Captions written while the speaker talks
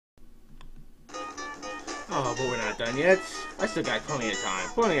Oh, but we're not done yet. I still got plenty of time.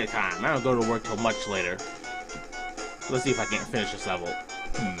 Plenty of time. I don't go to work till much later. Let's see if I can't finish this level.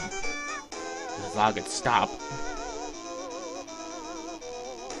 This log could stop.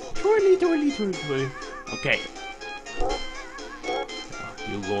 Twirly, twirly, twirly, twirly. Okay.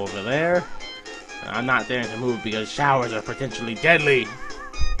 You go over there. I'm not there to move because showers are potentially deadly.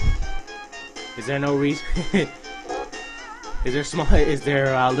 Is there no reason? Is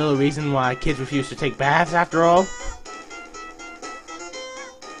there a little reason why kids refuse to take baths after all?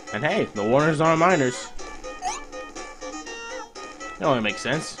 And hey, the Warners aren't minors. It only makes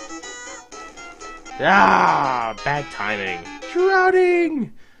sense. Ah, bad timing.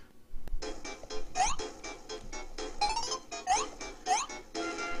 Drowning!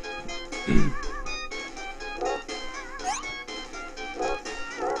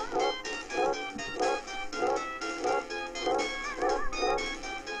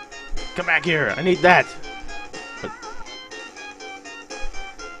 Come back here, I need that! But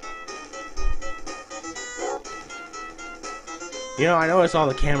you know, I noticed all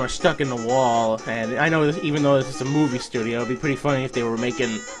the cameras stuck in the wall, and I know that even though this is a movie studio, it'd be pretty funny if they were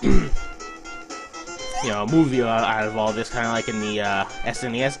making, you know, a movie out of all this, kind of like in the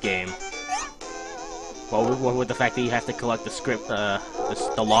SNES game. Well, with the fact that you have to collect the script, the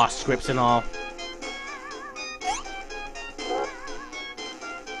lost scripts and all.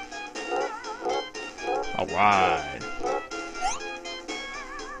 Alright.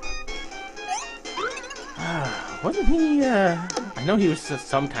 Wasn't he, I know he was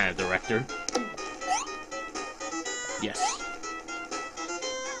some kind of director. Yes.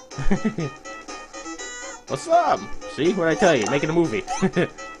 What's up? See? What did I tell you? Making a movie.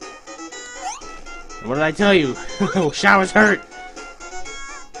 What did I tell you? Showers hurt!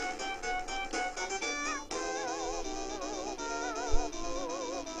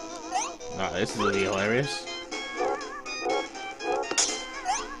 Oh, this is gonna be hilarious.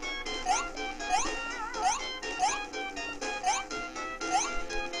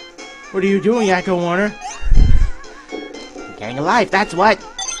 What are you doing, Yakko Warner? Gang of life, that's what!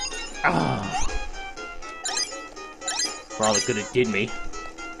 Oh. For all the good it did me.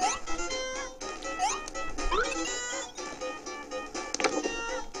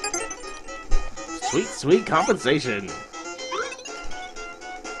 Sweet, sweet compensation!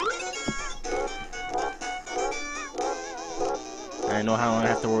 I know how I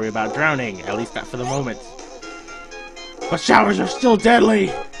have to worry about drowning, at least not for the moment. But showers are still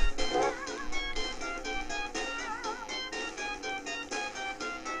deadly!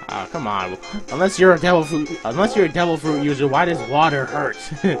 Ah, come on. Unless you're a devil fruit user, why does water hurt?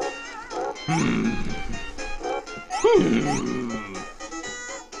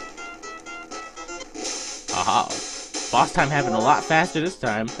 Aha. Boss time happened a lot faster this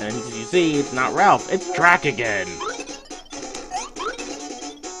time, and as you see, it's not Ralph, it's Drac again!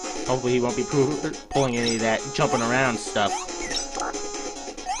 Hopefully he won't be pulling any of that jumping around stuff.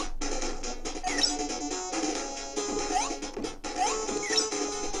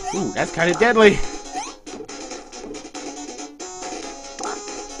 Ooh, that's kind of deadly!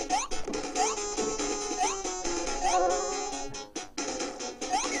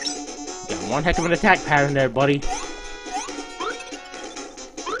 Got one heck of an attack pattern there, buddy.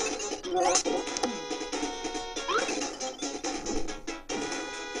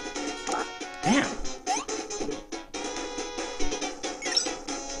 Damn!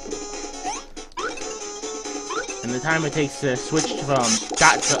 And the time it takes to switch from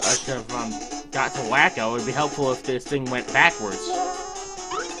dot to wacko, it'd be helpful if this thing went backwards.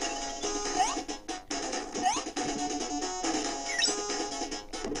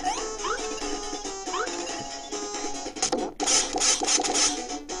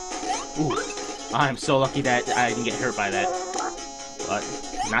 Ooh, I'm so lucky that I didn't get hurt by that. But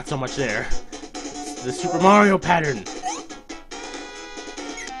not so much there. It's the Super Mario pattern.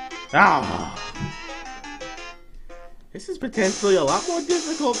 Ah. This is potentially a lot more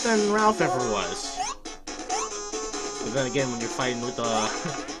difficult than Ralph ever was. But then again, when you're fighting with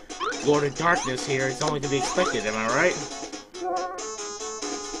the Lord of Darkness here, it's only to be expected, am I right?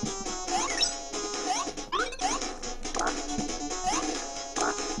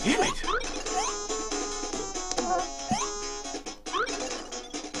 Damn it!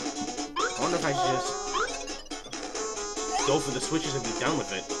 I wonder if I should just go for the switches and be done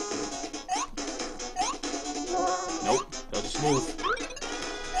with it. Nope, they'll just move.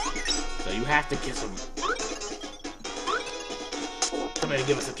 So you have to kiss them. Come here and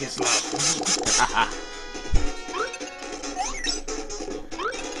give us a kiss, love.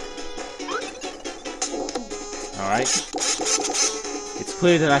 Alright. It's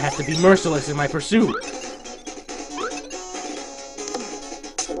clear that I have to be merciless in my pursuit.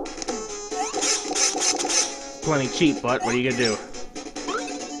 plenty cheap, but what are you gonna do?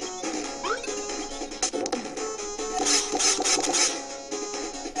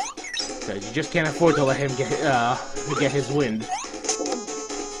 Because you just can't afford to let him get his wind.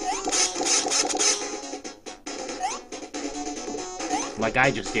 Like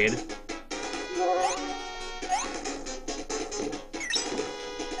I just did.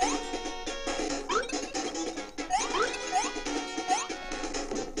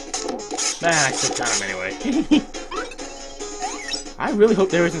 I still got him anyway. I really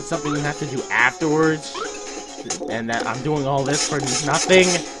hope there isn't something you have to do afterwards, and that I'm doing all this for nothing.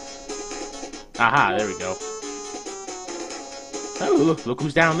 Aha, there we go. Oh, look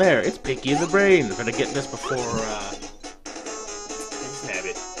who's down there. It's Pinky the Brain. Better get this before, his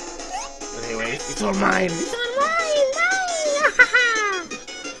habit. But anyway, it's all mine. It's all mine!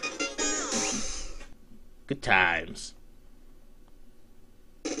 Good times.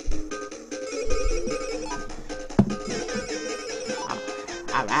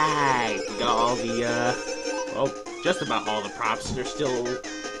 Alright, we got all the, well, just about all the props. There's still a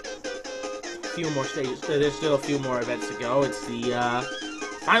few more stages, there's still a few more events to go. It's the,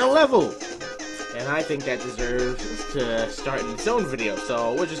 final level! And I think that deserves to start in its own video,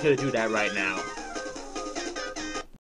 so we're just gonna do that right now.